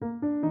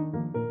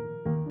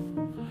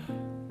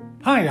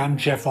Hi, I'm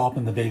Jeff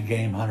Altman, the Big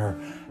Game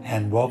Hunter,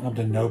 and welcome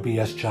to No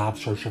BS Job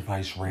Search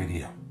Advice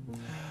Radio.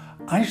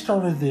 I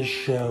started this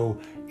show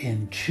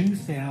in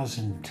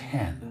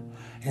 2010,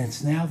 and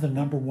it's now the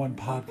 #1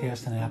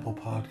 podcast on Apple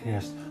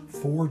Podcasts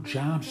for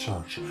job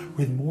search,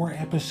 with more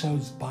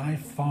episodes by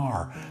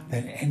far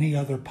than any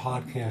other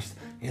podcast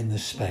in the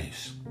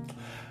space.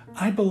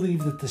 I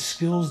believe that the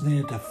skills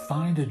needed to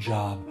find a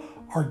job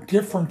are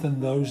different than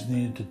those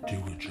needed to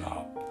do a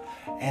job.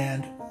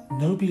 And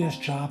No BS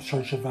Job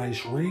Search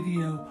Advice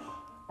Radio,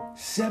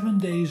 7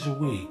 days a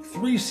week,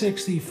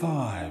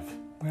 365,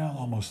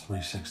 almost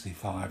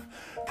 365,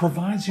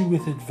 provides you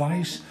with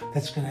advice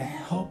that's going to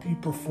help you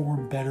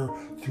perform better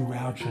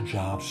throughout your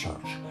job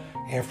search.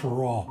 After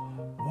all,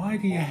 why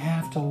do you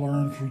have to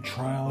learn through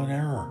trial and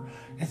error?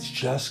 It's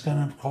just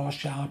going to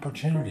cost you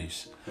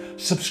opportunities.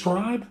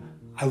 Subscribe.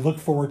 I look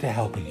forward to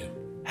helping you.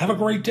 Have a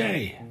great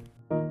day.